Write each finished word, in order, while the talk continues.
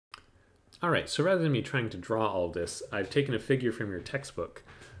All right, so rather than me trying to draw all this, I've taken a figure from your textbook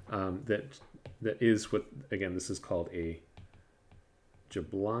that is what, again, this is called a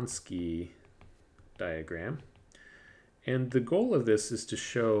Jablonski diagram. And the goal of this is to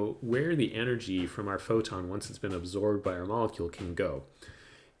show where the energy from our photon, once it's been absorbed by our molecule, can go.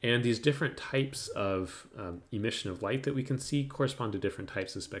 And these different types of emission of light that we can see correspond to different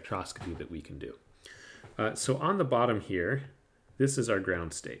types of spectroscopy that we can do. So on the bottom here, this is our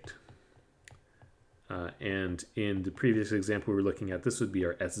ground state. And in the previous example we were looking at, this would be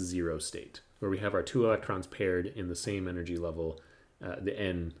our S0 state, where we have our two electrons paired in the same energy level, the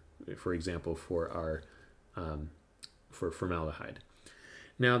N, for example, for our for formaldehyde.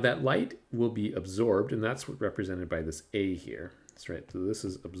 Now that light will be absorbed, and that's what represented by this A here. That's right. So this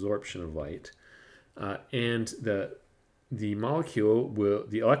is absorption of light, and the molecule will,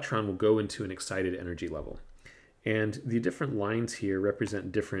 the electron will go into an excited energy level. And the different lines here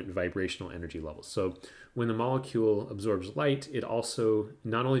represent different vibrational energy levels. So when the molecule absorbs light, it also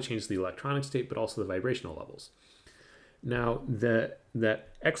not only changes the electronic state, but also the vibrational levels. Now, that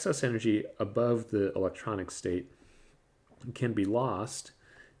excess energy above the electronic state can be lost.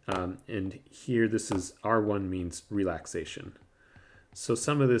 And here, this is R1 means relaxation. So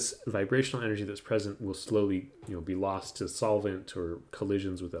some of this vibrational energy that's present will slowly, be lost to solvent or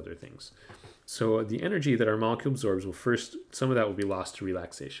collisions with other things. So the energy that our molecule absorbs will first, some of that will be lost to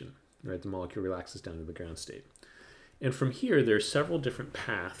relaxation, right? The molecule relaxes down to the ground state. And from here, there are several different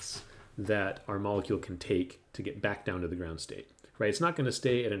paths that our molecule can take to get back down to the ground state, right? It's not going to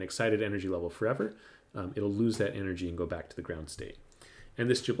stay at an excited energy level forever. It'll lose that energy and go back to the ground state. And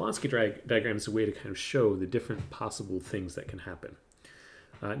this Jablonski diagram is a way to kind of show the different possible things that can happen.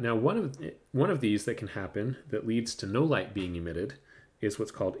 Now, one of these that can happen that leads to no light being emitted is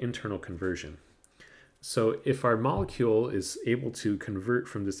what's called internal conversion. So if our molecule is able to convert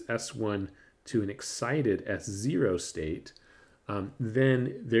from this S1 to an excited S0 state,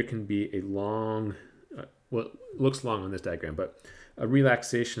 then there can be a long, well, it looks long on this diagram, but a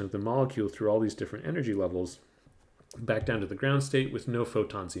relaxation of the molecule through all these different energy levels back down to the ground state with no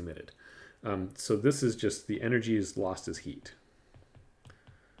photons emitted. So this is just the energy is lost as heat.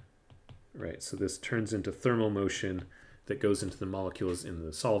 Right, so this turns into thermal motion that goes into the molecules in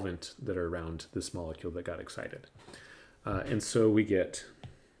the solvent that are around this molecule that got excited. And so we get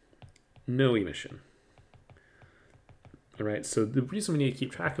no emission. All right, so the reason we need to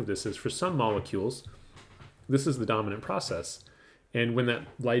keep track of this is for some molecules, this is the dominant process. And when that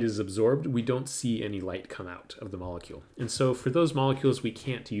light is absorbed, we don't see any light come out of the molecule. And so for those molecules, we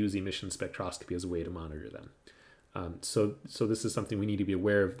can't use emission spectroscopy as a way to monitor them. So this is something we need to be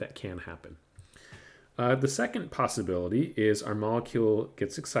aware of that can happen. The second possibility is our molecule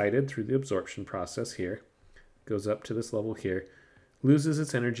gets excited through the absorption process here, goes up to this level here, loses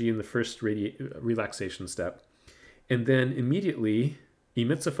its energy in the first relaxation step, and then immediately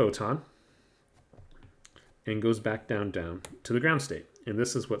emits a photon and goes back down to the ground state. And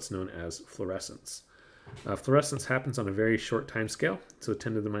this is what's known as fluorescence. Fluorescence happens on a very short time scale, so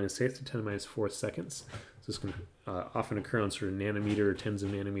 10 to the minus 8th to 10 to the minus 4th seconds. So this can often occur on sort of nanometer or tens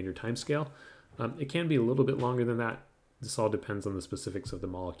of nanometer time scale. It can be a little bit longer than that. This all depends on the specifics of the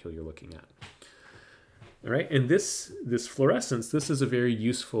molecule you're looking at. All right, and this fluorescence, this is a very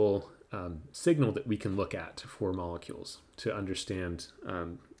useful signal that we can look at for molecules to understand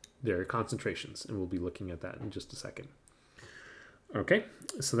their concentrations, and we'll be looking at that in just a second. Okay,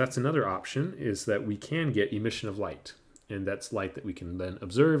 so that's another option, is that we can get emission of light, and that's light that we can then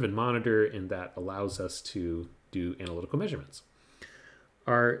observe and monitor, and that allows us to do analytical measurements.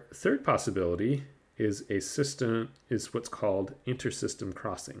 Our third possibility is what's called intersystem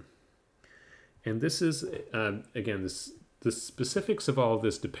crossing. And this is, again, the specifics of all of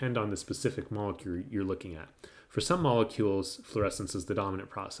this depend on the specific molecule you're looking at. For some molecules, fluorescence is the dominant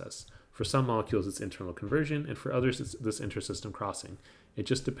process. For some molecules, it's internal conversion, and for others, it's this intersystem crossing. It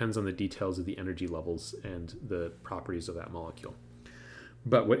just depends on the details of the energy levels and the properties of that molecule.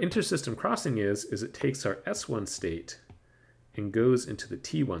 But what intersystem crossing is it takes our S1 state and goes into the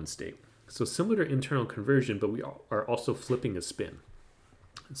T1 state. So similar to internal conversion, but we are also flipping a spin.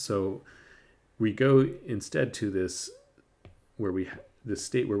 So we go instead to this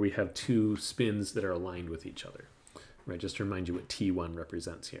state where we have two spins that are aligned with each other. Right, just to remind you what T1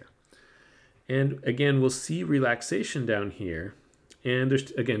 represents here. And again, we'll see relaxation down here. And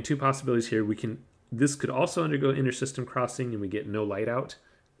there's, again, two possibilities here. This could also undergo intersystem crossing and we get no light out,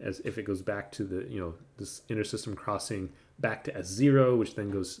 as if it goes back to the, this intersystem crossing back to S0, which then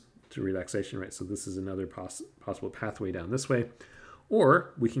goes to relaxation, right? So this is another possible pathway down this way.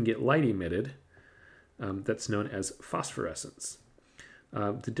 Or we can get light emitted that's known as phosphorescence.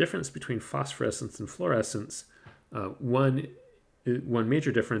 The difference between phosphorescence and fluorescence, one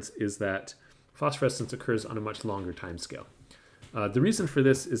major difference is that phosphorescence occurs on a much longer time scale. The reason for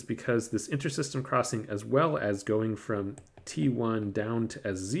this is because this intersystem crossing, as well as going from T1 down to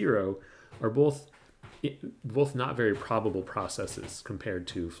S0, are both not very probable processes compared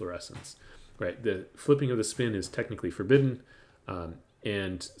to fluorescence. Right, the flipping of the spin is technically forbidden,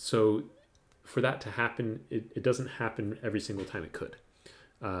 and so for that to happen, it doesn't happen every single time it could.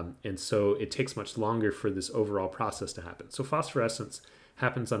 And so it takes much longer for this overall process to happen. So phosphorescence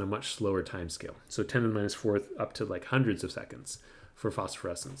happens on a much slower time scale. So 10 to the minus fourth up to like hundreds of seconds for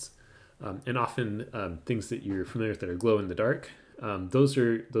phosphorescence. And often things that you're familiar with that are glow in the dark,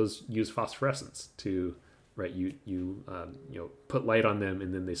 those use phosphorescence to, right, you put light on them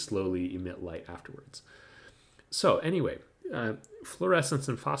and then they slowly emit light afterwards. So anyway, fluorescence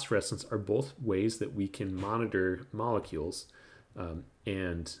and phosphorescence are both ways that we can monitor molecules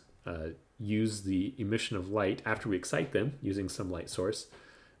and use the emission of light after we excite them using some light source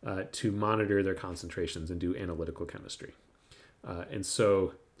to monitor their concentrations and do analytical chemistry. And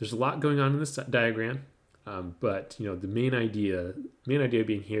so there's a lot going on in this diagram, but the main idea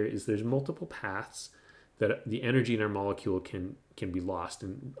being here is there's multiple paths that the energy in our molecule can be lost,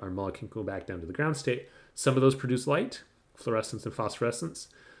 and our molecule can go back down to the ground state. Some of those produce light, fluorescence and phosphorescence.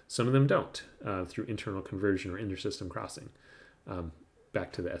 Some of them don't, through internal conversion or intersystem crossing,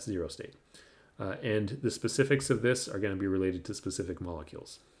 back to the S0 state. And the specifics of this are going to be related to specific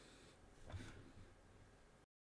molecules.